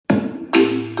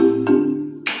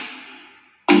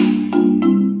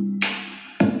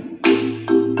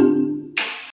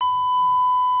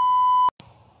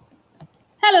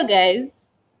Hello, guys.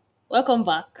 Welcome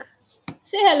back.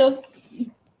 Say hello.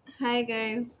 Hi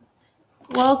guys,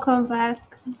 welcome back.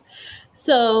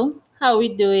 So, how are we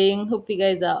doing? Hope you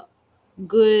guys are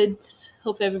good.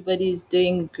 Hope everybody is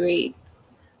doing great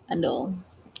and all.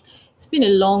 It's been a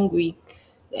long week.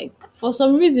 Like for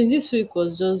some reason, this week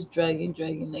was just dragging.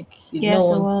 Like you Yes,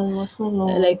 don't it want, was so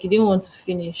long. like you didn't want to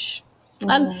finish, So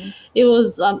and long. it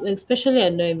was especially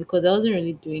annoying because I wasn't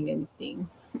really doing anything.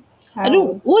 I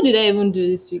don't. How? What did I even do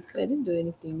this week? I didn't do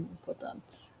anything important.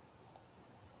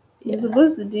 You're Yeah.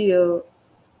 supposed to do your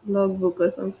logbook or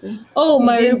something. Oh, You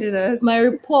didn't do that. my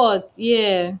report.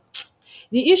 Yeah.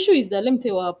 The issue is that let me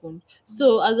tell you what happened.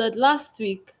 So as at last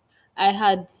week, I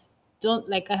had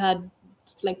I had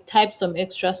like typed some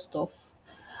extra stuff,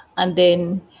 and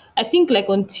then I think like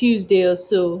on Tuesday or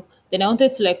so, then I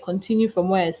wanted to like continue from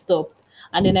where I stopped,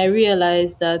 and then I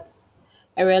realized that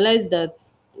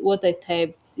what I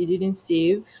typed it didn't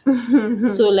save.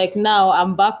 So That like now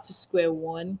I'm back to square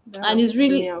one, and it's happens to me.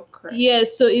 really I'll cry. yeah.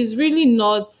 So it's really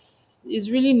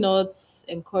not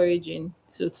encouraging,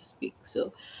 so to speak.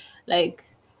 So like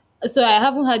so I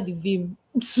haven't had the vim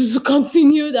to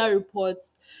continue that report,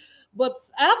 but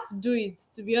I have to do it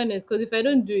to be honest. Because if I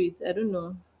don't do it, I don't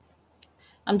know.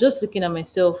 I'm just looking at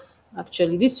myself.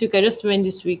 Actually, this week I just spent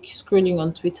this week scrolling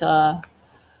on Twitter.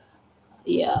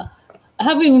 Yeah, I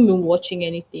haven't even been watching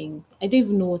anything. I don't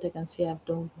even know what I can say I've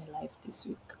done with my life this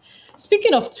week.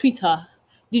 Speaking of Twitter,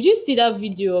 did you see that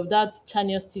video of that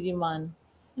Chanios TV man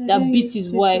I that don't beat use his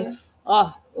Twitter. wife?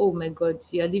 Ah, oh my God,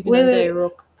 you're living Wait, under a wait.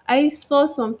 rock. I saw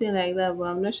something like that, but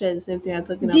I'm not sure it's the same thing you're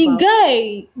talking The about.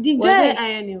 guy, the Was there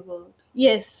guy, iron involved?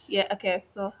 yes, Yeah. Okay, I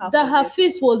saw half that of her it.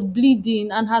 face was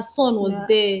bleeding and her son was Yeah,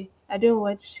 there. I didn't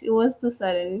watch. It was too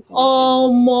sad. I didn't finish it.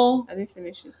 Um, I didn't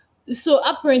finish it. so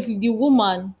apparently the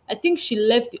woman, I think she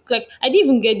left. Like I didn't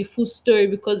even get the full story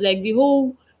because like the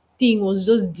whole thing was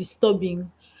just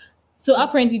disturbing. So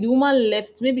apparently the woman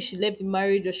left. Maybe she left the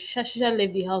marriage or she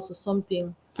left the house or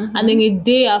something. And then Mm-hmm. a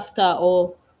day after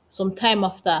or some time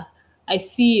after, I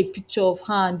see a picture of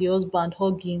her and the husband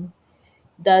hugging.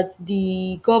 That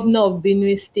the governor of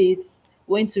Benue State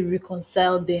went to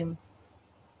reconcile them.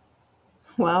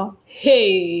 Wow.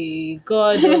 Hey,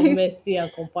 God of mercy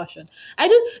and compassion. I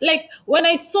don't like when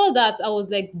I saw that, I was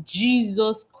like,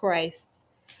 Jesus Christ.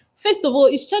 First of all,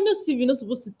 is Channel TV not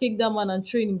supposed to take that man and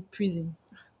throw him in prison?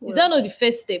 Is that Well, not the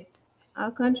first step?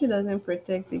 our country doesn't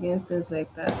protect against things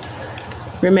like that.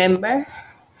 Remember?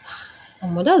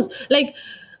 That's like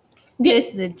there,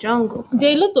 This is a jungle.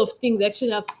 there are a lot of things I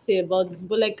actually have to say about this,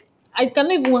 but like I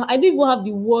don't even have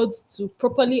the words to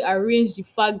properly arrange the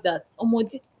fact that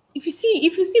if you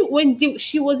see when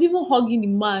she was even hugging the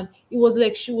man, it was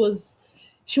like she was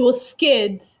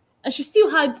scared and she still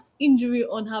had injury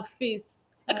on her face.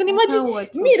 I can I imagine can't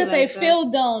watch me something that I like that.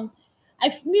 fell down. I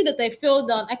fell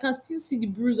down. I can still see the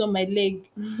bruise on my leg.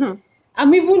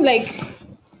 I'm even like,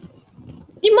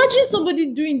 imagine somebody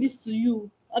doing this to you,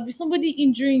 or be somebody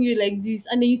injuring you like this,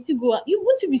 and then you still go out. You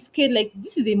want to be scared, like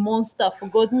this is a monster, for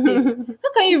God's sake.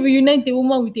 How can you reunite a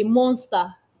woman with a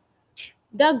monster?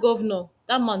 That governor,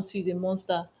 that man too is a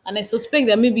monster. And I suspect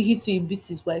that maybe he too beats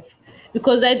his wife.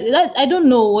 Because I don't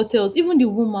know what else. Even the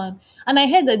woman. And I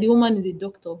heard that the woman is a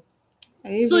doctor.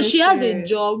 Are you So being she has a serious?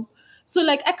 job. So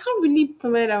like I can't really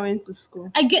Somebody that went to school.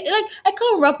 I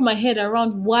can't wrap my head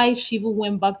around why she even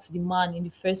went back to the man in the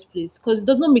first place. Because it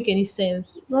does not make any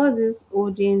sense. It's all this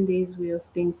olden days way of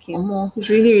thinking. Omo. It's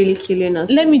really, really killing us.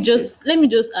 these days. Let me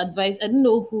just advise. I don't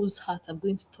know whose heart I'm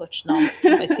going to touch now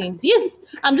by saying this. Yes,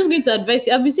 I'm just going to advise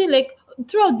you. I've been saying like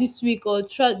throughout this week or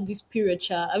throughout this period,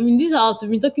 I mean, this house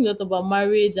we've been talking a lot about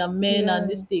marriage and men and Yeah.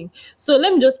 this thing. So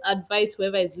let me just advise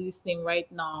whoever is listening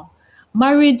right now.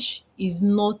 Marriage is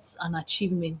not an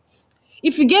achievement.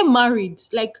 If you get married,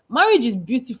 like marriage is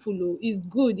beautiful, oh, it's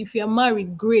good. If you're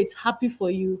married, great, happy for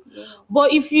you. Yeah.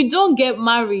 But if you don't get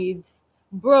married,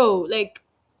 bro, like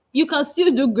you can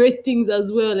still do great things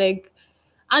as well. Like,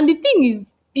 and the thing is,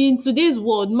 in today's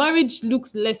world, marriage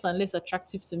looks less and less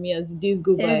attractive to me as the days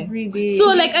go by. Every So,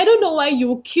 day. like, I don't know why you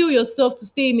will kill yourself to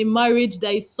stay in a marriage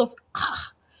that is soft.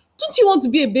 Ah, don't you want to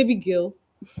be a baby girl?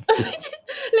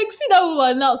 Like, see that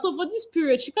woman now. So, for this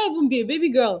period, she can't even be a baby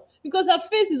girl because her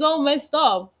face is all messed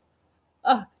up.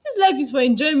 Ah, this life is for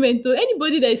enjoyment. To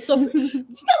anybody that is suffering,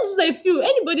 that's what I feel.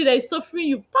 Anybody that is suffering,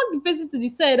 you pack the person to the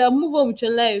side and move on with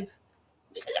your life.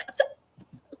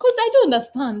 Because I don't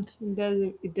understand.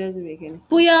 It doesn't make any But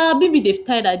sense. yeah, maybe they've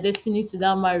tied her destiny to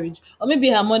that marriage. Or maybe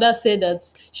her mother said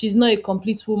that she's not a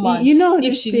complete woman You know if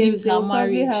these she things, leaves they her will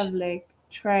probably marriage. have like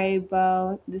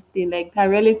tribal this thing, like her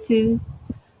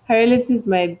relatives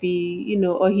might be,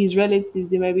 or his relatives,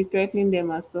 they might be threatening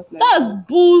them and stuff like That's that.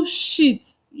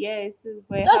 bullshit. Yeah, it is.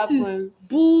 But it That is happens.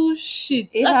 bullshit.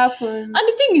 It happens. And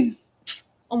the thing is,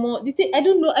 the thing, I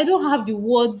don't know, I don't have the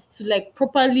words to like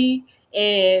properly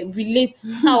relate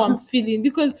how I'm feeling,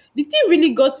 because the thing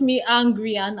really got me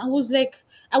angry, and I was like,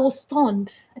 I was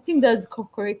stunned. I think that's the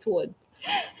correct word.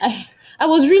 I I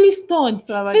was really stunned.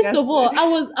 First of all, Flabbergasted. I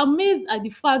was amazed at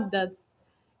the fact that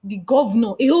the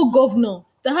governor, a whole governor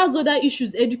that has other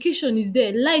issues, education is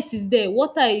there, light is there,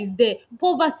 water is there,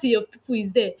 poverty of people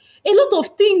is there. A lot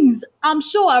of things I'm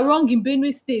sure are wrong in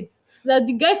Benue State that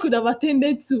the guy could have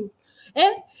attended to.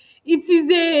 Eh? It is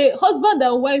a husband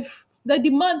and wife that the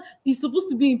man is supposed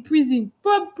to be in prison,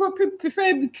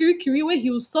 preferably Kirikiri, where he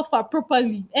will suffer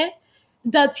properly.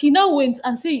 That he now went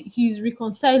and say he's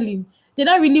reconciling. They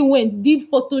now really went, did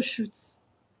photo shoots.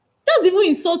 That's even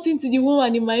insulting to the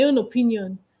woman, in my own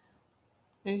opinion.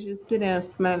 And she'll stay there and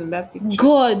smile in that picture.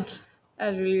 God.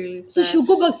 That's really, really So sad. she'll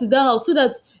go back to that house so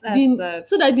that That's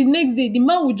sad. the next day the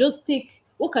man will just take,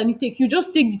 what can he take? He'll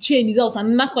just take the chair in his house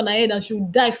and knock on her head, and she'll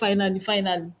die finally.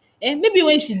 And maybe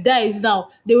when she dies now,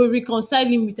 they will reconcile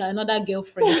him with another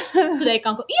girlfriend so that he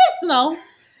can yes now.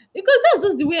 Because that's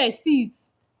just the way I see it.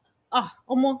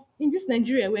 Omo, in this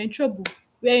Nigeria, we're in trouble.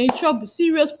 We're in trouble.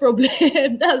 Serious problem.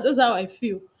 That's just how I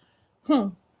feel.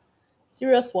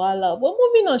 Serious wahala. But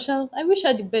moving on, Sha, I wish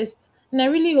her the best. And I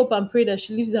really hope and pray that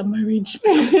she leaves that marriage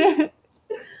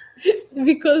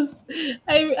because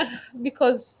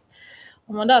because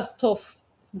that's tough.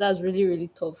 That's really, really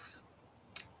tough.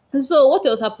 So what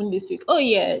else happened this week? Oh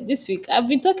yeah, this week I've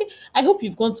been talking. I hope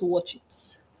you've gone to watch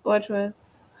it. What was?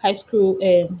 High school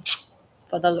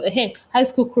High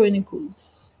School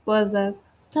Chronicles. What was that?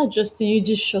 That Justin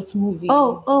Yuji short movie.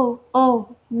 Oh,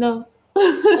 no.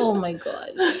 Oh my god.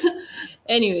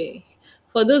 Anyway,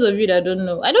 for those of you that don't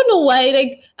know, I don't know why.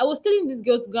 Like, I was telling this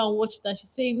girl to go and watch it, and she's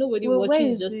saying nobody Well, where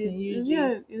watches is Justin it? Is Yuji. it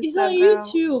on It's on Instagram?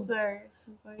 YouTube. Sorry.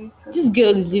 It's on YouTube. This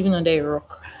girl is living under a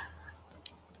rock.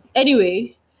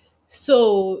 Anyway,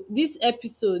 so this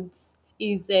episode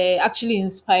is actually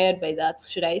inspired by that,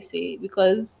 should I say?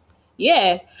 Because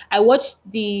yeah, I watched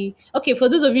the. Okay, for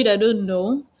those of you that don't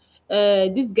know,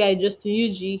 this guy Justin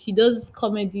Yuji, he does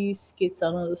comedy skits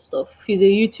and all the stuff. He's a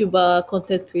YouTuber,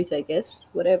 content creator, I guess,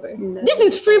 whatever. No, This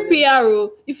is free PR.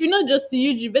 Oh. If you're not Justin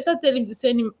Yuji, better tell him to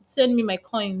send me my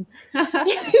coins.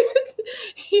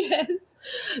 Yes.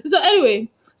 So anyway,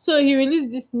 so he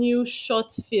released this new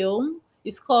short film.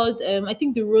 It's called I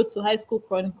think The Road to High School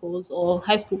Chronicles, or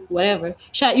High School whatever.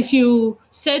 If you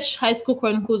search High School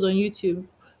Chronicles on YouTube,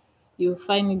 you'll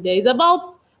find it there. It's about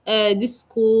this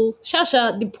school.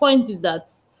 Shasha, the point is that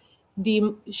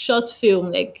the short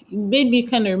film, like, it made me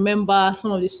kind of remember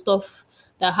some of the stuff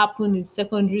that happened in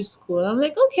secondary school. I'm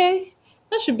like, okay,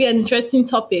 that should be an interesting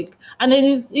topic. And then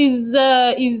is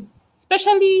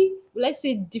especially, let's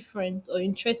say, different or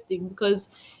interesting, because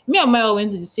me and Maya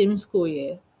went to the same school,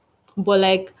 yeah, but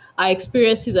like our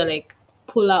experiences are like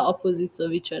polar opposites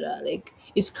of each other. Like,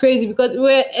 it's crazy because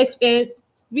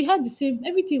we had the same,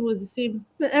 everything was the same.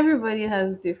 But everybody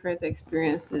has different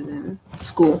experiences in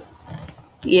school.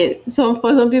 Yeah, so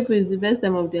for some people it's the best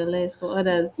time of their lives. For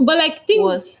others, But like things,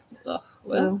 worst. well,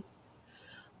 So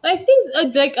like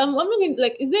things like I'm looking,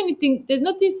 like, is there anything? There's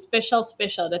nothing special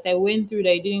that I went through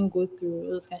that I didn't go through,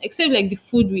 those kind, except like the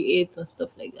food we ate and stuff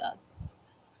like that.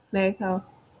 like how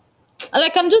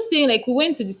Like, I'm just saying, like, we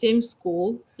went to the same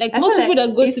school. Like I most feel people like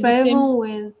that go if to the I same even school,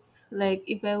 went, like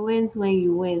if I went when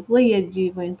you went, what year did you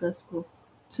even enter school?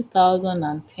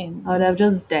 2010. I would have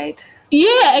just died. Yeah,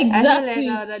 I exactly.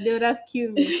 feel like they would have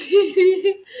killed me.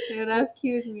 They would have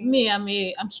killed me.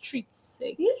 Me, I'm streets.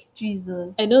 Like,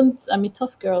 Jesus. I'm a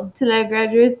tough girl. Till I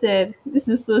graduated. This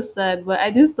is so sad, but I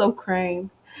didn't stop crying.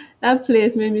 That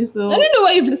place made me so. I don't know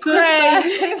why you be so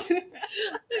crying. sad.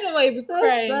 I don't know why you be So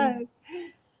crying. sad.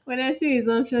 When I see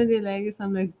resumption day like this,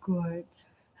 I'm like, God,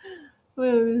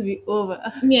 when will this be over?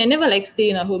 Me, I never like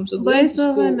staying at home. So But going it's to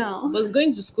over school, now. but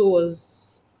going to school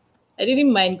was, I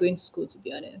didn't mind going to school, to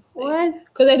be honest. What?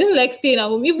 Because I didn't like staying at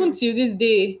home. Even till this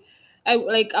day, I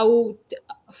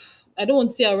don't want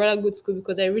to say I'd rather go to school,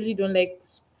 because I really don't like.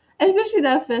 Especially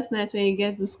that first night when you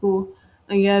get to school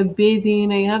and you're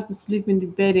bathing and you have to sleep in the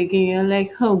bed again. You're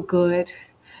like, oh God,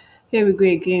 here we go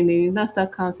again. Then you now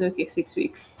start counting, okay, 6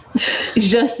 weeks. It's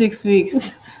just 6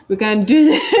 weeks. We can do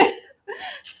this.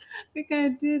 We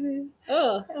can do this.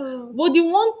 Oh. But the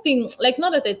one thing, like, now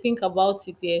that I think about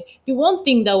it, yeah, the one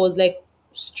thing that was like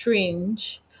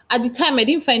strange at the time, I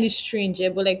didn't find it strange, yeah,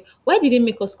 but like, why did they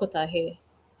make us cut our hair?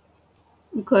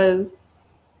 Because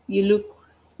you look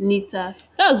neater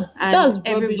That's and rubbish.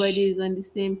 everybody is on the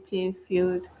same playing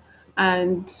field.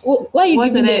 And Why are you what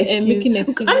giving an making excuse?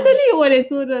 excuse? I'm telling you what they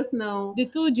told us now. They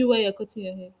told you why you're cutting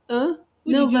your hair. Huh?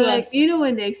 Who No, did but you like ask? you know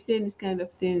when they explain this kind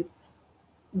of things,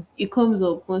 it comes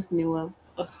up once in a while.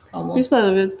 Come on. Principal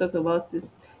always talk about it.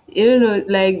 You don't know,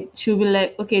 like she'll be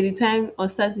like, okay, the time on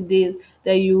Saturdays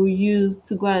that you use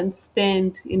to go and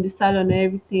spend in the salon and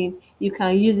everything, you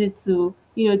can use it to,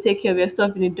 take care of your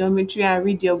stuff in the dormitory and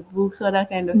read your books, all that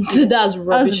kind of thing. That's That was the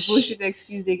rubbish. bullshit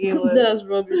excuse they gave us. That's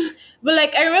rubbish. But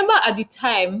like I remember at the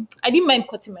time, I didn't mind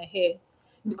cutting my hair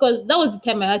because that was the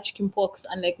time I had chicken pox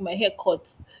and like my hair cut.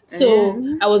 So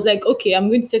Um, I was like, okay, I'm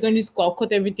going to secondary school, I'll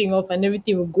cut everything off and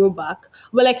everything will grow back.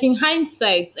 But like in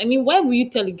hindsight, I mean, why would you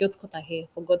tell a girl to cut her hair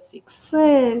for God's sakes?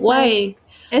 swear, it's like Why?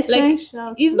 Like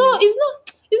essential it's to. not it's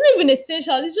not it's not even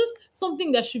essential. It's just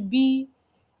something that should be,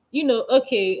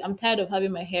 okay, I'm tired of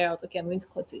having my hair out. Okay, I'm going to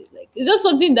cut it. Like it's just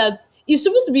something that is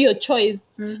supposed to be your choice.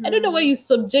 I don't know why Mhm. you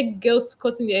subject girls to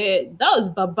cutting their hair. That was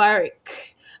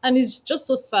barbaric. And it's just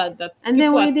so sad that And then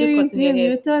people are when they still cutting their resume,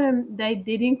 hair. you tell them that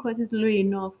they didn't cut it low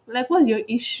enough. Like, what's your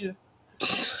issue?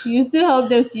 You still help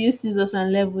them to use scissors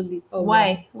and level it. Oh no,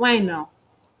 Why? Why now?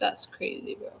 that's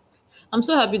crazy, bro. I'm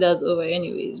so happy that's over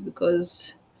anyways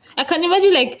because I can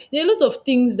imagine like there are a lot of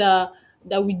things that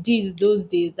we did those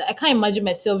days that I can't imagine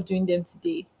myself doing them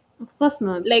today. Of course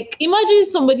not. Like imagine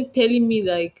somebody telling me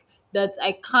like that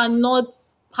I cannot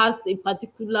pass a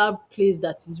particular place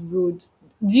that is road.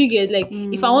 Do you get like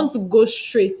if I Mm, want to go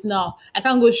straight now, I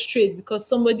can't go straight because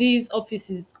somebody's office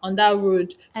is on that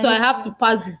road. I So I used have to to.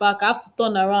 pass the back, I have to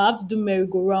turn around, I have to do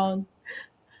merry-go-round.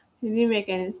 It didn't make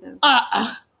any sense.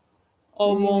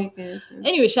 Or It didn't more. make any sense.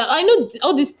 Anyway, I know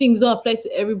all these things don't apply to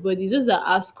everybody. It's just that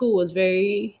our school was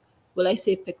very, well, I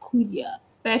say peculiar,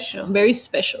 Special. very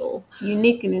special.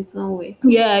 Unique in its own way.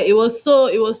 Yeah, it was so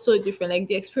different. Like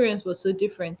the experience was so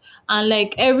different, and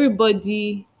like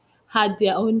everybody had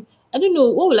their own. I don't know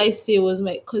what will I say was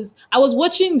my because I was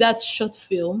watching that short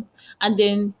film, and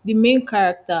then the main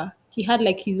character he had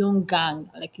like his own gang,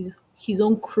 like his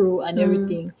own crew and Mm.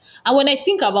 everything. And when I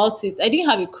think about it, I didn't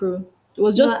have a crew. It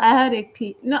was No, just I had a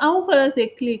clique. No, I won't call us a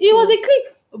clique. it was Oh, a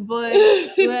clique.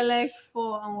 but we're like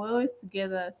four and we're always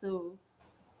together. So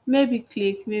maybe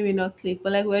clique, maybe not clique,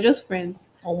 but like we're just friends.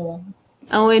 Oh,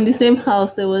 And we're in the same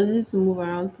house, so it was easy to move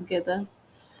around together.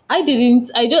 I didn't.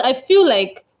 I feel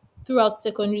like throughout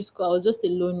secondary school I was just a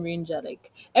lone ranger.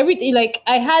 Like everything. Like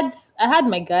I had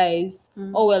my guys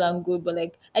Mm. all well and good, but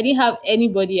like I didn't have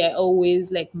anybody I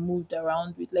always like moved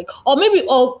around with. Like or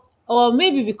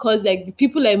maybe because like the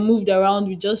people I moved around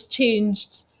with just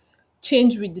changed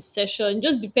with the session.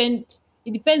 Just depend.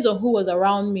 It depends on who was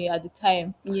around me at the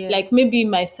time. Yeah. Like maybe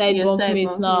my side Your bunk side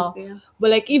mates bunkmates, now, yeah.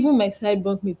 but like even my side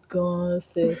bunk mates gone.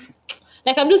 Sef.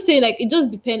 Like I'm just saying, like it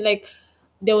just depends. Like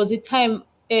there was a time,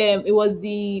 it was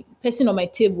the person on my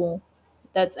table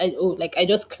that I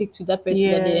just clicked with that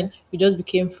person and Yeah. then we just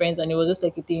became friends and it was just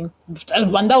like a thing.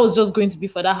 And that was just going to be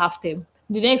for that half term.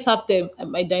 The next half term,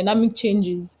 my dynamic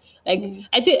changes. Like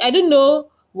Yeah. I don't know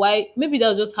why. Maybe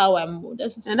that's just how I'm.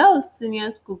 That's And that just was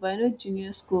senior school, but I know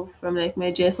junior school from like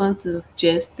my JS1 to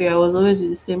JS3, I was always with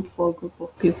the same four group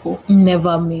of people.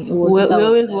 never me. It was that We was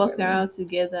always never walked me. around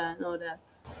together and all that.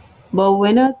 But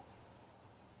we're not,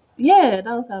 yeah, that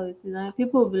was how it is. And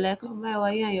people will be like, oh my,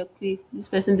 why you and your clique? This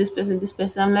person, this person, this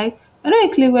person. I'm like, I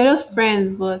don't clique, we're just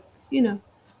friends, but me,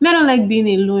 I don't like being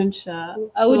alone, Sha.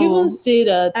 I would even So say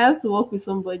that I have to work with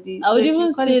somebody. I So would if you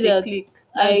even call say it a that clique,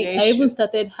 that's I your I even issue.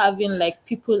 started having like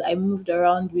people I moved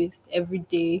around with every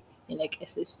day in like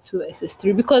SS2,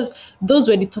 SS3 because those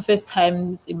were the toughest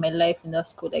times in my life in that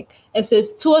school. Like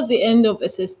SS towards the end of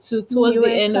SS2, You were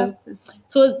a captain.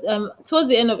 towards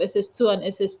the end of SS2 and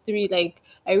SS3, like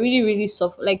I really really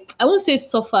suffered. Like I won't say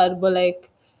suffered, but like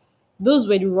those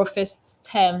were the roughest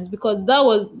times because that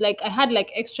was like I had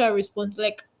like extra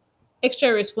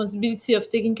responsibility of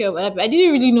taking care of other people. I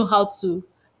didn't really know how to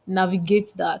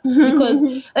navigate that because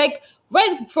like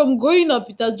right from growing up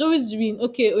it has always been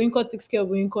okay, Oyinko takes care of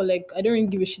Oyinko. Like I don't really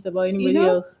give a shit about You anybody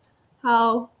know else.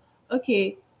 how,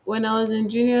 okay, when I was in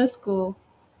junior school,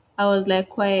 I was like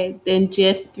quiet. Then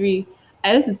GS3,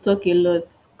 I used to talk a lot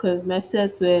because my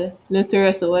sets were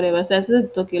notorious or whatever. So I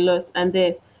started to talk a lot, and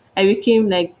then I became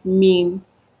like mean.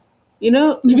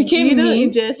 You In became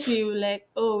mean. GS3, you were like,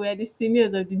 oh, we're the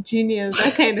seniors of the juniors,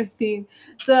 that kind of thing.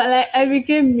 So like I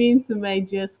became mean to my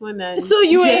GS1 and So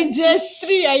you were in GS2. just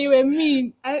three and you were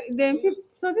mean. Then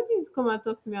some people used to come and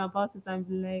talk to me about it and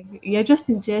be like, you're just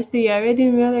in GS3, you're already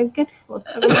me. I'm like, get the fuck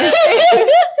out of my face.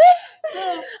 So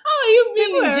How are you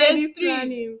people mean were in just already three?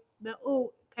 planning that,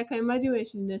 oh, I can imagine when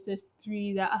she's in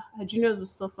SS3 that her juniors will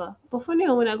suffer. But funny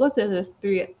how when I got to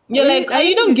SS3, You're like, I you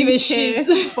really don't give a didn't shit.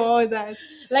 care for all that.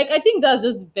 Like I think that's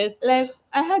just the best. Like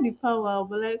I had the power,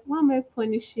 but like why am I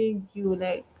punishing you?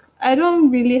 Like I don't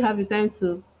really have the time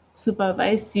to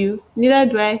supervise you.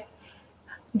 Neither do I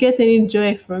get any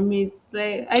joy from it.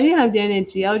 Like I didn't have the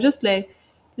energy. I was just like,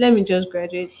 let me just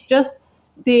graduate.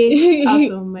 Just stay out of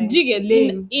Do my you get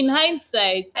lane. in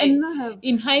hindsight? I not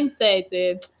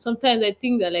have Sometimes I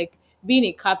think that like being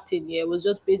a captain, yeah, was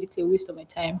just basically a waste of my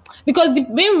time because the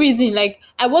main reason, like,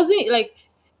 I wasn't like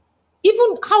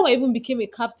even how I even became a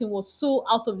captain was so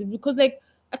out of the blue because like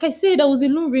I said, I was a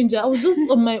lone ranger. I was just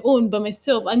on my own by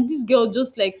myself, and this girl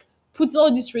just like put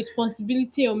all this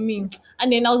responsibility on me.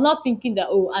 And then I was not thinking that,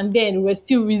 oh, and then we're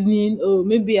still reasoning, oh,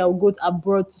 maybe I'll go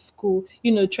abroad to school,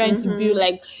 trying to build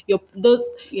like your those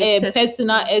your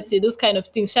personal essay, those kind of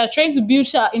things. She trying to build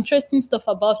interesting stuff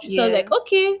about you. So I was Yeah. like,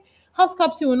 okay, house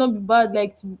captain will not be bad,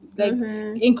 like to like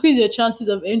increase your chances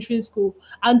of entering school.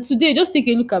 And today, just take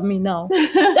a look at me now.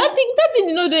 That thing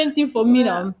did not do anything for me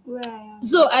now. Where I am.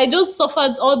 So I just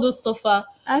suffered all those suffer.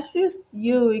 At least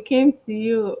it came to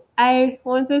you. I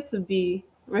wanted to be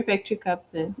refectory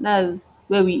captain. That's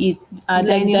where we eat, our Like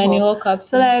dining dining hall. hall captain.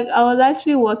 So like I was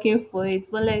actually working for it,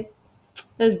 but like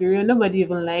let's be real, nobody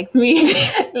even liked me.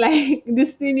 Like the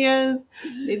seniors,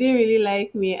 they didn't really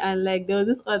like me, and like there was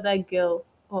this other girl.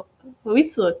 Oh, were we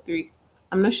two or three?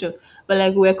 I'm not sure, but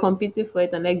like we were competing for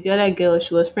it, and like the other girl,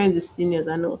 she was friends with seniors.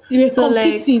 I know. You were So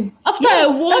like competing. After yeah, I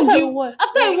warned that's how you, it was.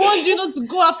 after I warned you not to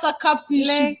go after captainship.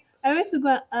 Like I went to go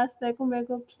and ask, like, oh my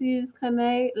god, please, can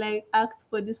I like act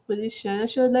for this position? And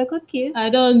she was like, okay. I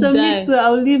don't So die. me too,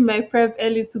 I'll leave my prep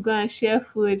early to go and share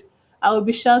food. I will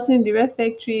be shouting in the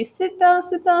refectory, sit down,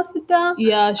 sit down, sit down.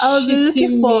 Yeah, I will be looking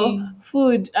shitting for me.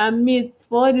 food and meat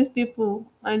for all these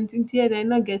people. And in the end, I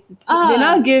not get it. Ah. They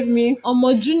now gave me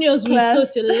My juniors will class.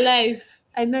 insult your life.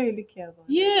 I don't really care about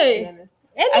Yeah. that, to be honest.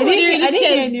 Anybody really I didn't hear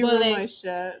cares, any but like, rumors,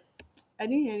 I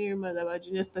didn't hear any rumors about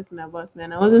juniors talking about me,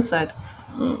 and I wasn't sad.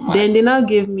 Then they now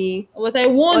gave me but I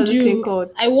warned what's this thing you.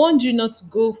 called? I warned you not to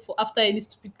go for after any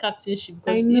stupid captainship I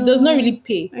because know. it does not really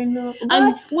pay. I know. But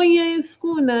And when you're in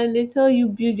school now and they tell you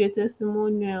build your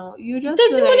testimonial, you just feel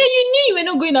testimonial, like, you knew you were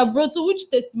not going abroad. So which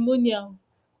testimonial?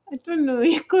 I don't know.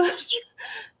 Because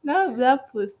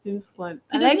that post seems fun.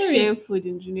 I It like doesn't sharing food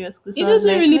in junior school. So It I was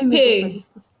doesn't like, really let me go for pay. this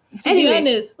post. To Anyway, be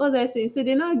honest, what was I saying? So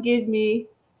they now gave me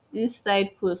this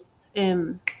side post,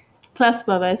 class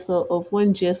supervisor of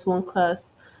one GS1 class.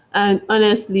 And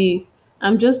honestly,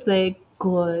 I'm just like,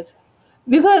 God.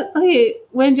 Because okay,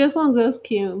 when just one girls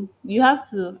came, you have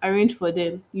to arrange for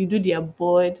them. You do their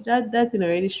board. That thing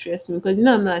already stressed me because I'm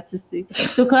not artistic.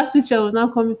 So class teacher was now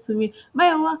coming to me,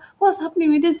 Maya, what's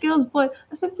happening with this girl's board?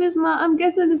 I said, please, ma, I'm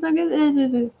getting this. I'm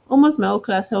getting this. Almost my whole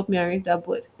class helped me arrange that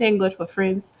board. Thank God for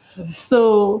friends.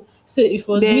 So so if it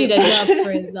was then- me that didn't have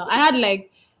friends now, I had like,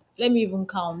 let me even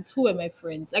count who were my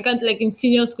friends. I can't, like, in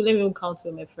senior school, let me even count who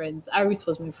were my friends. Arit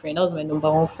was my friend. That was my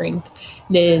number one friend.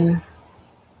 Then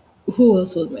who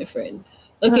else was my friend?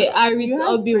 Okay, Arit, you have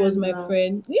Obi was friends my now.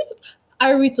 friend. Yes,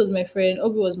 Arit was my friend.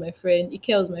 Obi was my friend. Ike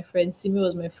was my friend. Simi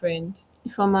was my friend.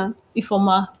 Ifoma,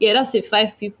 Ifoma. Yeah, that's it.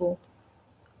 5 people.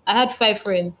 I had 5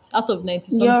 friends out of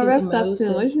 90 your something rep in my whole captain,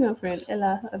 set. what's your friend?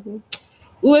 Ella, Abi?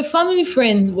 We were family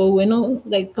friends, but we're not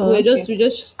like Oh, we're okay.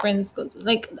 just friends. Cause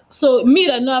like so me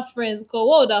that not have friends, cause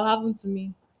what would have happened to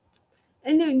me?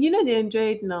 And then, they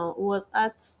enjoy it now. It was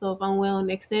art stuff and we're on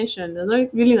extension. There's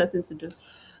not really nothing to do.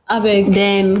 I beg.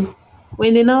 Then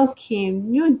when they now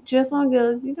came, just one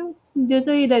girl, they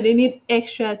tell you that they need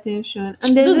extra attention.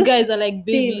 And there's Those this guys are like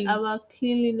thing babies. about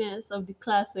cleanliness of the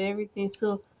class or everything.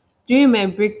 So during my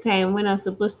break time when I'm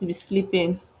supposed to be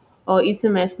sleeping or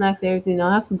eating my snacks, everything,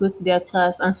 I'll have to go to their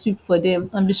class and sweep for them.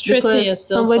 And be stressing Because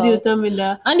yourself somebody will out. tell me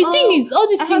that. And the "Oh, thing is, all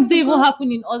these I things have to don't even go."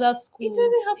 happen in other schools.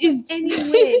 It doesn't happen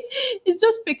anywhere. It's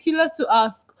just peculiar to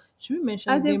ask. Should we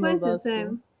mention At the the name point of our in school?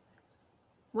 time,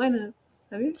 why not?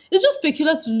 Have you? It's just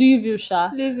peculiar to Louisville,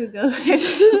 Sha. Leave it go.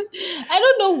 I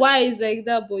don't know why it's like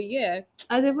that, but yeah.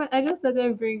 At the point, I just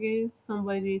started bringing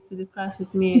somebody to the class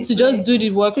with me To just do the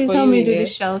work please for help you, me do yeah. the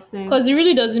shouting. Because it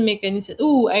really doesn't make any sense.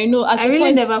 Oh, I know. At I the really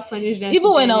point, never punished them. even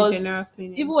to when get I any was general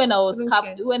cleaning. even when I was I don't cap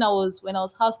care. when I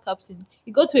was house captain,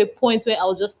 it got to a point where I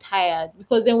was just tired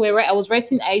because then I was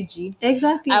writing IG.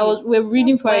 Exactly. We're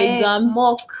reading for our Where exams.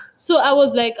 mock. So I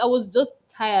was just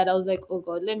tired. I was like, oh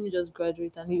God, let me just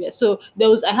graduate and leave it. So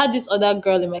I had this other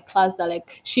girl in my class that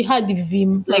like she had the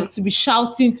vim, like to be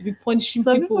shouting, to be punishing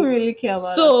Some people really care about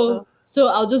that stuff. So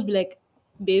I'll just be like,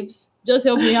 babes, just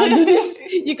help me handle this.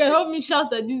 You can help me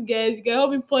shout at these guys. You can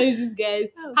help me punish these guys.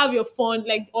 Have your fun.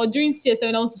 Like, or during siesta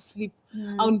when I want to sleep.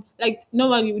 Like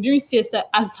normally during siesta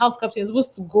as house captain, you're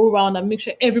supposed to go around and make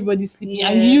sure everybody's sleeping.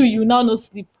 And Yeah. you now not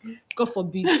sleep. God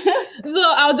forbid. So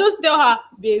I'll just tell her,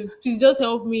 babes, please just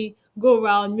help me go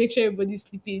around, make sure everybody's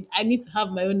sleeping. I need to have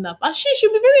my own nap. And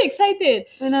she'll be very excited.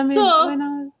 When I So- when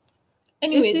I was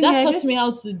Anyway, senior, that I taught me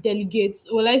how just to delegate.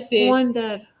 Will I say?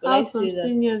 wondered Will I how some say that?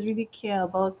 seniors really care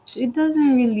about it.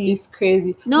 Doesn't really. It's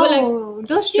crazy. But like No,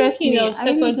 don't stress thinking me. of I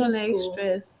really secondary don't like school,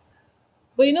 stress.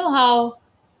 but you know how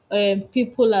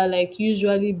people are like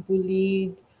usually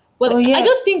bullied. Oh But I yeah,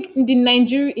 just think in the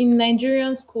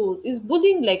Nigerian schools, is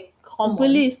bullying like common.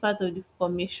 bully is part of the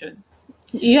formation.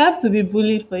 You have to be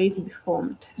bullied for it to be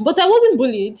formed. But I wasn't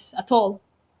bullied at all.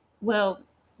 Well,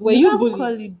 Were you you can't bullied?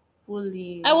 call it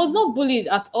I was bullying. not bullied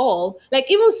at all. Like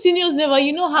even seniors never.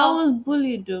 You know I how was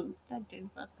bullied though. That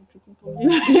didn't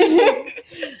bully.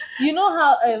 you know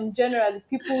how generally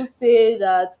people say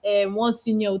that one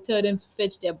senior will tell them to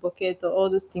fetch their bucket or all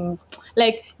those things.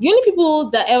 Like the only people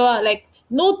that ever like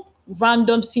no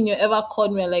random senior ever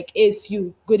called me and like, hey, it's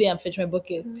you, go there and fetch my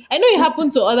bucket. I know it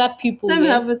happened to other people, Time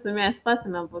yeah. happened to me. I spat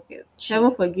in a bucket.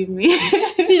 Heaven forgive me.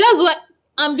 See, that's why,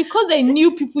 and because I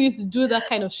knew people used to do that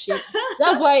kind of shit,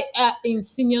 that's why in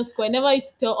senior school, I never used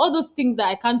to tell all those things that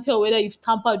I can't tell whether you've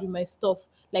tampered with my stuff,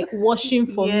 like washing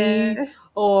for me Yeah.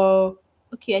 or.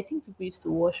 Okay, I think people used to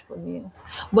wash for me.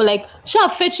 But like, sure,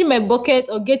 fetching my bucket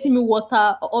or getting me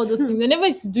water or all those things. I never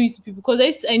used to do it to people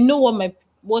because I know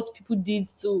what people did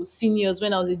to seniors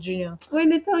when I was a junior.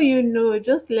 When they tell you no,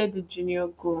 just let the junior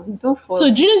go. Don't force.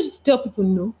 So juniors used to tell people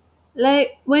no.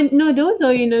 Like when no, they won't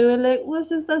tell you no. They're like, "Well,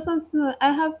 sister, something.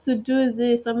 I have to do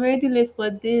this. I'm already late for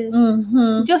this."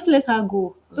 Mm-hmm. Just let her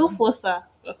go. Don't force her.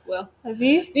 Well,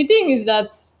 Abi? the thing is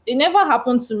that it never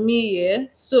happened to me, yeah.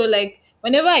 So like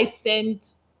whenever I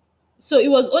sent, so it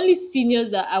was only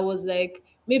seniors that I was like,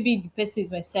 maybe the person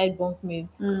is my side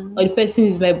bunkmate or the person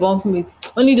is my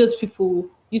bunkmate. Only those people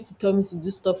used to tell me to do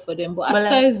stuff for them. But But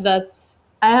like, aside that,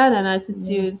 I had an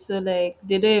attitude, so like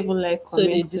they don't even like so they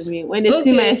comment to just me. When they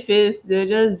see my okay, face, they'll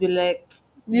just be like,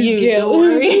 this "You girl. don't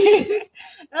worry."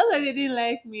 That's why they didn't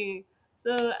like me.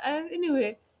 So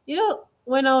anyway,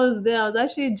 when I was there, I was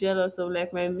actually jealous of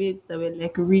like my mates that were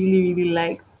like really, really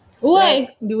like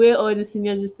Why? the way all the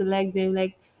seniors used to like them.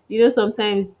 Like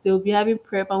sometimes they'll be having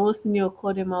prep and one senior will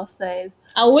call them outside.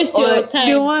 I waste Or your the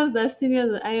time. ones that seniors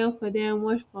will iron for them,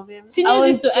 wash for them. I Seniors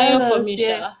used was to iron for jealous, me,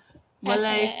 yeah. Sha. But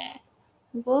like,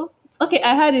 well, okay,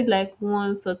 I had it like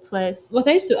once or twice. But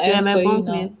I used to They were iron my for you now.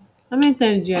 bunkmates. How many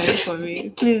times did you iron for me?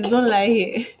 Please don't lie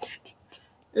here.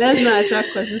 Let's not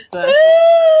attract causes to us.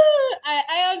 I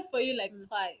ironed for you like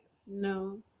twice.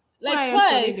 No. Who Like ironed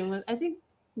for me the twice. most? I think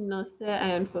no, sir,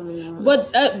 ironed for me the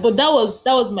most. But that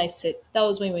was my set. That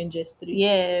was when we were in just 3.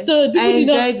 Yeah. So I people did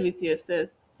not. enjoyed with yourself.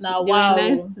 Now They were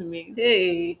nice wow. to me.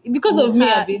 Hey, because of me,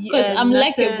 Abi. Because I'm Nasa,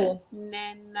 likable.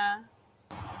 Nana,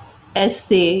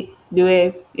 Essay, they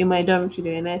were in my dormitory,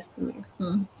 they were nice to me.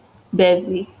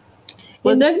 Beverly.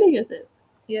 Was In- Beverly yourself?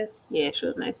 Yes. Yeah, she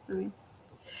was nice to me.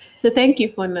 So thank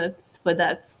you for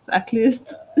that, at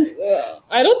least.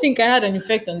 I don't think I had an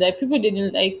effect on that. People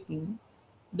didn't like me.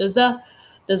 Does that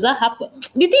happen?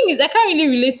 The thing is, I can't really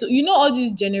relate to all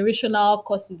these generational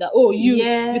causes that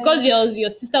Yeah. because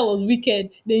your sister was wicked,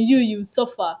 then you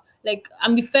suffer. Like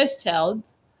I'm the first child,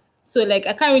 so like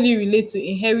I can't really relate to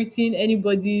inheriting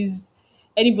anybody's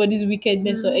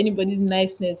wickedness or anybody's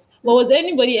niceness. But was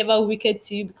anybody ever wicked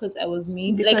to you because I was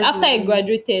mean? Like Because after I you-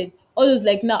 graduated, all those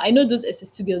like now I know those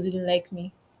SS2 girls didn't like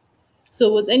me.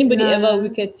 So was anybody No, ever no.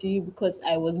 wicked to you because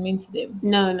I was mean to them?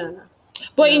 No.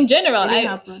 But No, in general, it didn't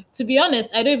happen. to be honest,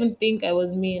 I don't even think I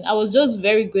was mean. I was just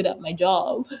very good at my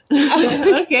job.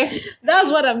 Okay. That's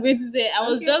what I'm going to say. I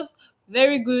was Okay. just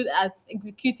very good at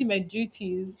executing my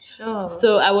duties. Sure.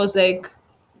 So I was like,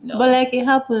 no. But like it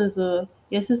happens,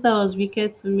 your sister was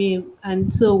wicked to me,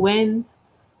 and so when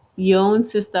your own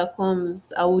sister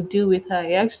comes, I will deal with her.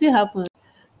 It actually happens.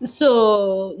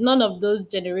 So none of those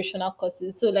generational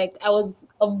causes. So like I was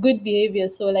of good behavior.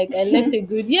 So like I left a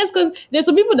good because there's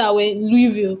some people that were in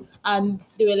Louisville and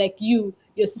they were like your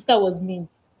sister was mean.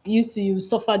 You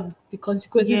suffered the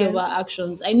consequences of Yes. our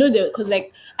actions. I know that because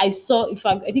like I saw. In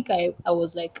fact, I think I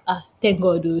was like thank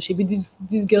God, she be this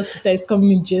girl's sister is coming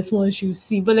in just one. She will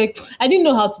see. But like I didn't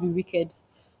know how to be wicked.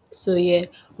 So yeah,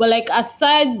 but like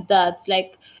aside that,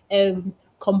 like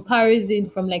comparison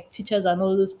from like teachers and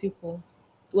all those people.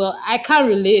 Well, I can't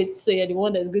relate, so you're the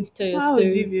one that's going to tell your How would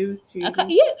you story. be able to? I can't,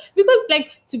 yeah, because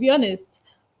like to be honest,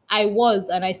 I was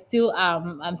and I still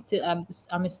am.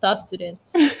 I'm a star student.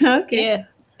 Okay. Yeah,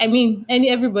 I mean,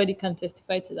 everybody can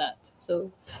testify to that. So,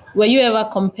 were you ever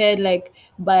compared like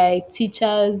by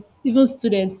teachers, even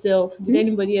students self? Did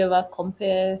anybody ever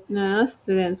compare? No, not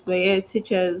students, but yeah,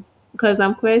 teachers. Because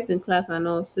I'm quiet in class and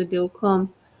all, so they'll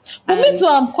come. But me and- too.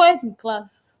 I'm quiet in class.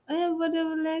 Yeah, but they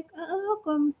were like, how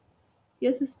come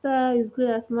your sister is good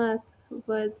at math?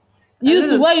 But You don't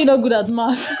too, know, why you not good at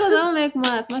math? because I don't like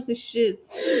math. Math is shit.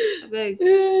 I beg. I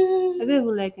don't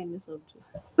even like any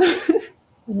subject.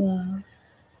 Yeah.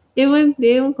 Even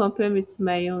they even compare me to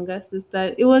my younger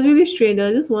sister. It was really strange.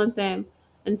 There was this one time,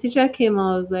 and the teacher came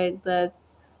out, was like that.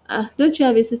 Don't you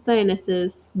have a sister in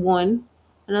SS1?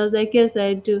 And I was like, yes,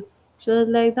 I do. She was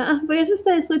like that. But your sister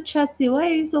is so chatty. Why are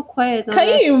you so quiet? I was Can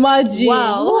like, you imagine? Who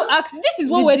wow. asked? This is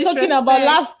what The we're talking about disrespect.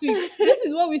 last week. This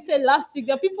is what we said last week.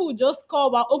 That people would just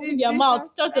come and open The their mouth,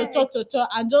 disrespect.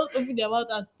 and just open their mouth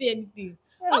and say anything.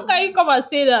 How Oh. can you come and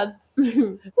say that?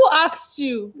 Who asked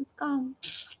you? It's calm.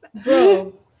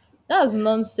 Bro, that's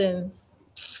nonsense.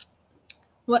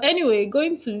 Well, anyway,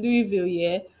 going to Louisville,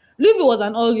 yeah. Louisville was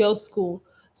an all-girls school.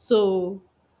 So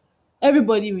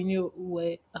everybody we knew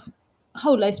were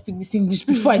how would I speak this English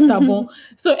before I tabon?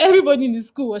 So everybody in the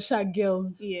school was shark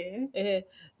girls. Yeah.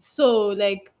 So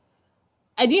like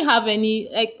I didn't have any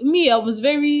like me, I was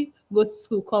very go to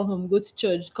school, come home, go to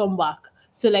church, come back.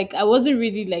 So like I wasn't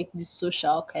really like this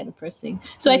social kind of person.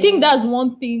 So I think Yeah. that's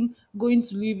one thing going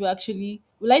to Louisville actually.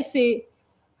 Will I say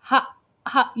how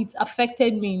it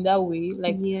affected me in that way?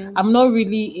 Like Yeah. I'm not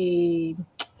really a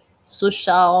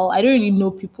social. I don't really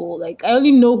know people. Like I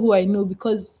only know who I know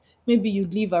because maybe you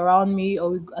live around me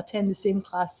or we attend the same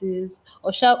classes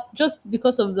or just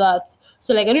because of that.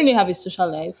 So like I don't really have a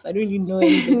social life. I don't really know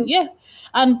anybody. Yeah.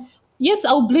 And yes,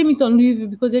 I'll blame it on Louisville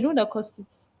because they know that cost it.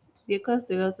 They cost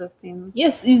a lot of things.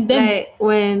 Yes, it's them. Like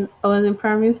when I was in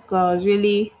primary school, I was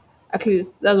really, at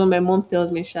least that's what my mom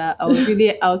tells me, Sha. I was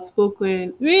really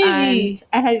outspoken Really? and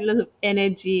I had a lot of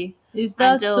energy. Is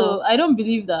And that so? I don't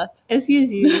believe that.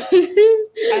 excuse you,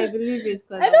 I believe it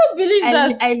because I don't believe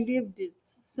that. I lived it.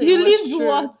 So You it was lived true.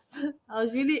 what? I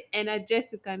was really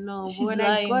energetic and all. But She's when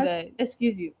lying, I got, guys.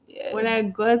 excuse you, Yeah. when I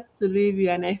got to leave you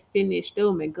and I finished,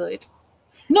 oh my god,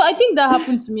 No, I think that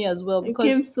happened to me as well I because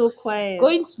became so quiet.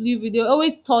 going to live, they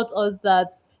always taught us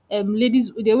that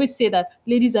ladies, they always say that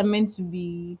ladies are meant to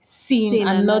be seen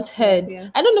and not heard. yeah.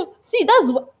 I don't know. See,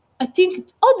 that's what I think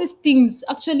all these things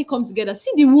actually come together.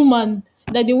 See the woman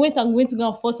that they went to go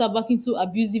and force her back into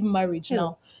abusive marriage Yeah.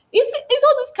 now. It's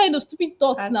all this kind of stupid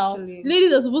thoughts now. Actually.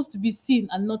 Ladies are supposed to be seen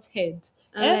and not heard.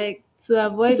 And Eh? like to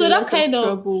avoid So a that lot kind of of-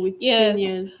 trouble with yes.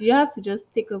 seniors, you have to just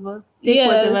take whatever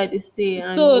they say and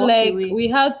So walk like away. we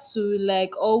had to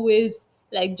like always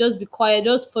like just be quiet,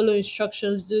 just follow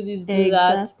instructions, do this, do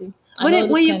that. Exactly. and But all then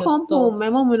this when you kind of come stuff. home, my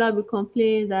mom will not be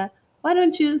complaining that why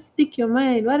don't you speak your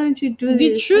mind? Why don't you do The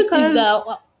this? truth Because is that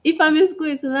if I'm in school,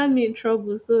 it will land me in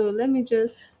trouble. So let me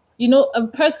just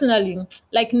personally,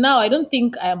 like now, I don't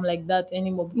think I am like that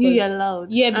anymore. Because, you're loud.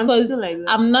 yeah, I'm because still like that.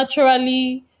 I'm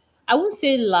naturally, I won't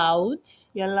say loud.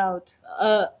 You're loud.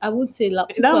 I won't say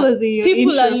loud. That was in your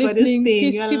people intro are for this listening.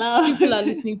 thing. You're loud. People are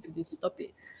listening to this. Stop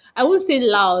it. I won't say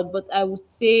loud, but I would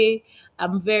say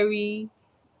I'm very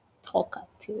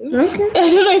talkative. Okay.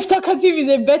 I don't know if talkative is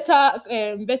a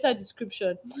better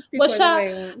description. Pick But Sha, whatever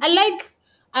you want. I like.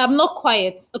 I'm not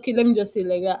quiet. Okay, let me just say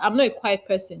like that. I'm not a quiet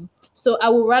person, so I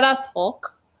would rather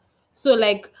talk. So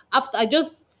like after I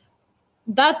just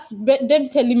them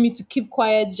telling me to keep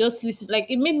quiet, just listen. Like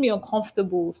it made me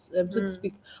uncomfortable, so to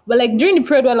speak. But like during the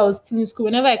period while I was still in school,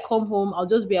 whenever I come home, I'll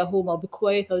just be at home. I'll be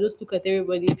quiet. I'll just look at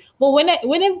everybody. But when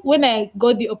I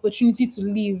got the opportunity to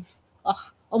leave,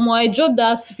 I dropped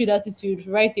that stupid attitude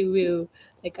right away. Oh.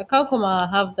 Like I can't come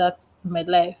and have that in my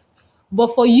life.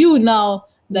 But for you now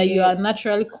that you Yeah. are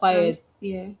naturally quiet,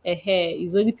 Yeah.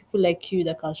 it's only people like you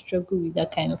that can struggle with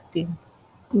that kind of thing.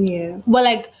 Yeah. But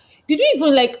like, did you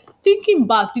even like thinking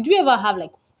back? Did you ever have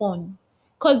like fun?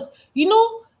 Because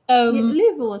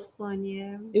Live was fun,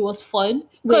 yeah. it was fun. Wait,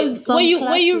 Because some when you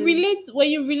classes-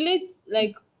 relate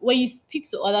like when you speak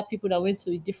to other people that went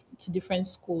to different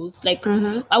schools, like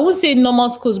Mhm. I wouldn't say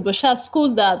normal schools, but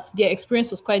schools that their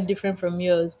experience was quite different from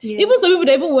yours. Yeah. Even some people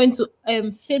that even went to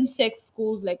same sex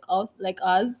schools like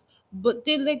us, but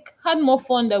they like had more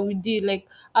fun than we did. Like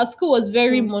our school was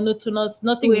very monotonous.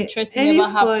 Nothing Wait, interesting any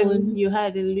ever fun happened. you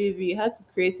had in Louisville, you had to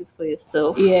create it for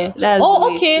yourself. Yeah. That's the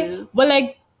way it okay. is. But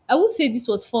like I would say this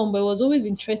was fun, but it was always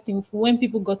interesting when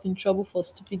people got in trouble for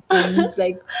stupid things.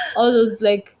 Like all those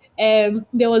like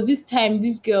there was this time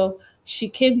this girl, she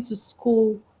came to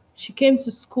school.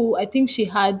 I think she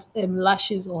had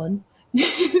lashes on.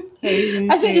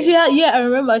 I think she had, I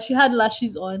remember she had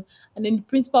lashes on, and then the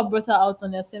principal brought her out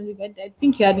on the assembly ground. I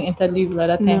think you hadn't entered leave at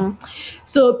that time. No.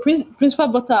 So principal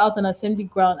brought her out on assembly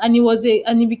ground, and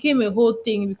it became a whole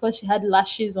thing because she had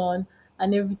lashes on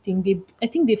and everything. I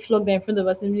think they flogged her in front of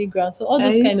assembly ground. So all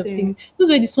those Are you kind of serious? things. Those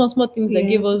were the small things that Yeah.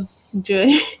 gave us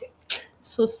Joy.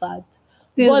 so sad.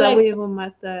 Things But that like- won't even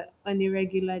matter on a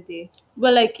regular day.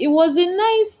 But like it was a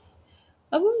nice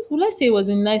Would I say it was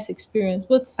a nice experience?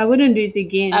 But I wouldn't do it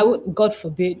again. I would, God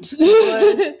forbid.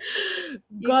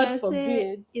 You God can say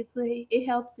forbid. it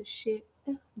helped to shape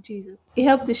Jesus. It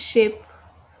helped to shape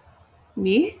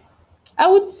me. I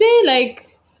would say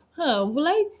like, will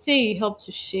I say it helped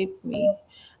to shape me?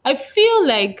 I feel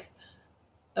like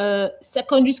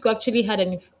secondary school actually had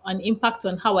an impact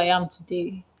on how I am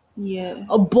today. Yeah.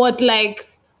 But like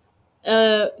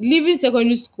leaving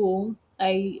secondary school,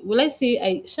 I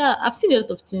say I've seen a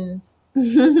lot of things.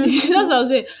 That's what I'll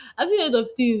say. I've seen a lot of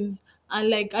things, and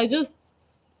like I just,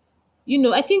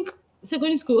 I think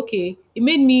secondary school, okay, it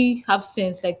made me have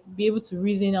sense, like be able to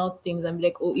reason out things and be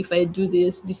like, oh, if I do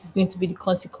this, this is going to be the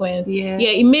consequence. Yeah. Yeah,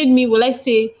 it made me, will I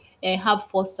say, have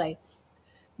foresight.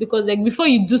 Because like before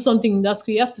you do something in that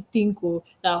school, you have to think, oh,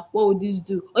 what would this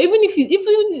do? Or even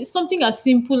if something as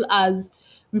simple as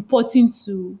reporting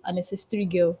to an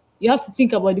SS3 girl, you have to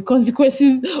think about the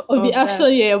consequences of the Of action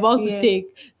that. you're about to Yeah.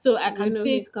 take. So I You can know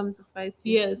say, he's come to fight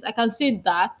you. yes, I can say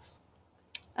that.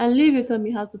 And leave it taught me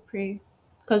how to pray.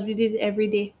 Because we did it every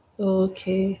day.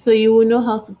 Okay. So you will know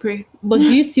how to pray. But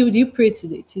do you pray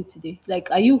today till today? Like,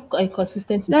 are you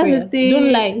consistent in That's prayer? the thing.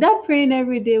 Don't lie. That praying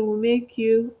every day will make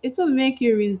you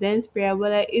resent prayer,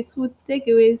 but like it will take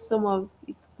away some of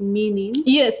its meaning.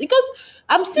 Yes, because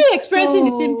I'm still experiencing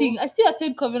the same So- thing. I still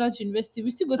attend Covenant University.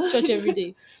 We still go to church every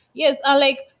day. Yes, and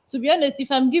like, to be honest, if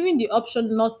I'm given the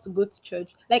option not to go to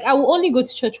church, like I will only go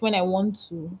to church when I want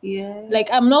to. Yeah. Like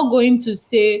I'm not going to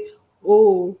say,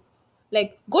 oh,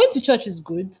 like going to church is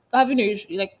good, having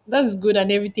like that's good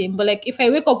and everything. But like if I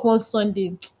wake up one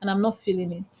Sunday and I'm not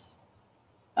feeling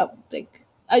it, like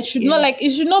I should not, Yeah. like, it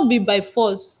should not be by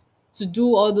force to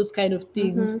do all those kind of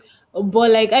things. Mm-hmm.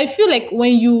 But like I feel like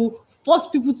when you force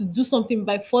people to do something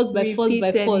by force, by force, by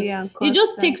Repeatedly force, and it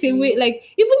just takes constantly. away, like,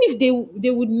 even if they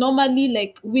would normally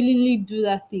like willingly do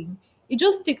that thing, it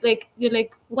just take, like, you're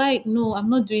like, why? No, I'm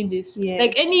not doing this. Yeah.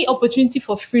 Like any opportunity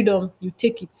for freedom, you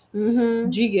take it.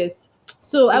 Mm-hmm. Do you get?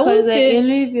 So I Because won't say, in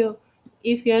Louisville,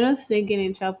 if you're not singing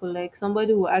in chapel, like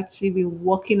somebody will actually be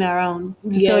walking around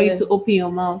to tell you yeah, to open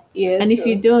your mouth. yeah. And if so-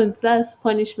 you don't, that's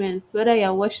punishment. Whether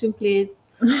you're washing plates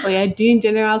or you're doing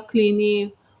general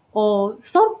cleaning or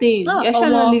something, you're sure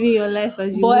not omo. living your life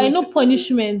as you But I would. know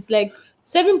punishments, like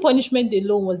serving punishment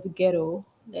alone was the ghetto.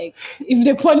 Like if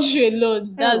they punish you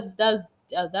alone, that's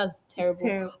terrible.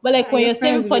 Terrible. But like And when your you're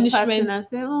serving friends will be passing punishment, and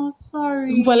say, "Oh,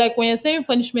 sorry." but like when you're serving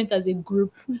punishment as a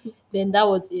group, then that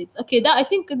was it. Okay, that I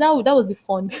think that was the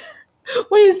fun.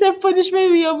 When you serve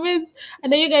punishment with your mates,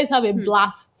 and then you guys have a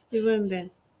blast. Even then,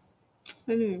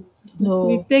 anyway, No,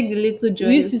 we take the little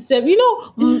we used to joys. serve.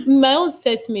 My own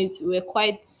set mates were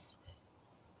quite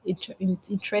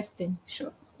interesting.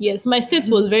 Sure. Yes, my set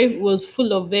was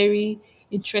full of very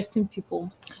interesting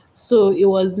people. So it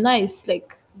was nice,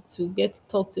 like, to get to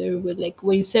talk to everybody. Like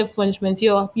when you serve punishment,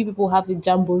 you people have a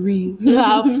jamboree,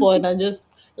 have fun and just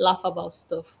laugh about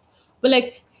stuff. But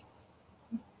like,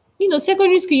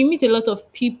 secondary school, you meet a lot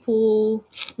of people.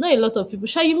 Not a lot of people.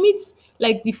 Shall you meet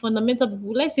like the fundamental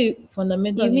people? Let's say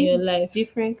fundamental You in meet your life.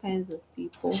 different kinds of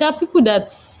people. Shall people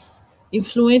that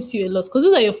influence you a lot, because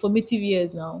those are your formative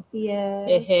years now.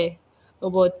 Yeah.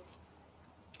 But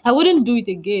I wouldn't do it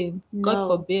again. God No.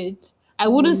 forbid. I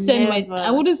wouldn't send Never.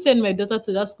 my daughter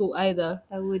to that school either,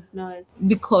 I would not.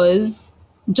 because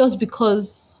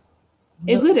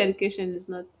A good education is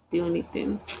not the only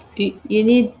thing. it, You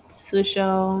need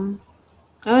social.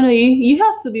 I don't know. You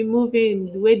have to be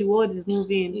moving the way the world is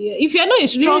moving. yeah, if you're not a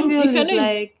strong, Louisville if you're is not,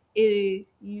 like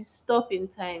you stop in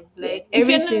time. Like if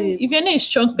you're not, everything is if you're not a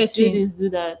strong do person, this, do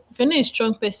that. if you're not a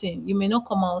strong person, you may not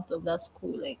come out of that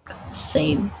school like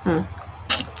sane.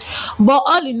 But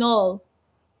all in all,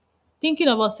 thinking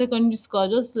about secondary school,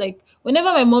 just like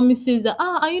whenever my mommy says that,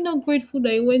 are you not grateful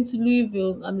that you went to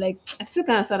Louisville? I'm like, I still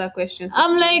can't answer that question.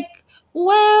 I'm like,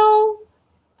 well,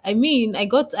 I mean, I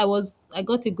got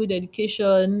a good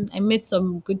education. I met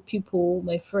some good people,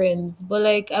 my friends. But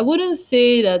like, I wouldn't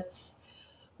say that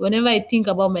whenever I think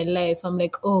about my life, I'm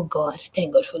like, oh gosh,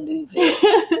 thank God for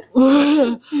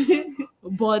Louisville.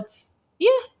 But yeah,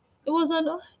 it was an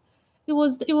it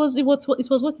was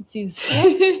what it is.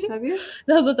 Have you?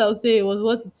 That's what I'll say. It was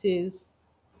what it is.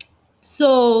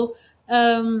 So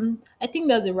I think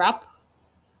that's a wrap.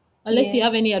 Unless you Yeah.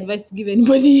 have any advice to give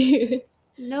anybody.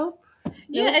 Nope.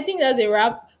 Yeah, I think that's a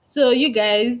wrap. So you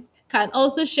guys can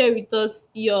also share with us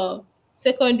your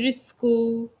secondary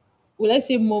school, will I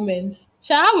say, moments.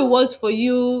 Share how it was for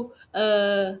you,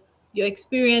 your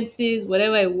experiences,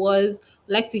 whatever it was.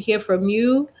 I'd like to hear from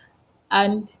you.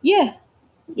 And yeah,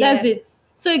 that's Yeah. it.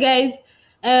 So guys,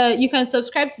 You can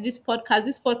subscribe to this podcast.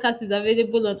 This podcast is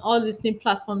available on all listening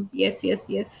platforms. Yes, yes,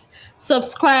 yes.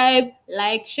 Subscribe,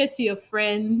 like, share to your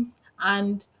friends,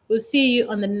 and we'll see you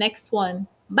on the next one.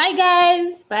 Bye,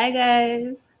 guys. Bye,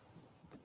 guys.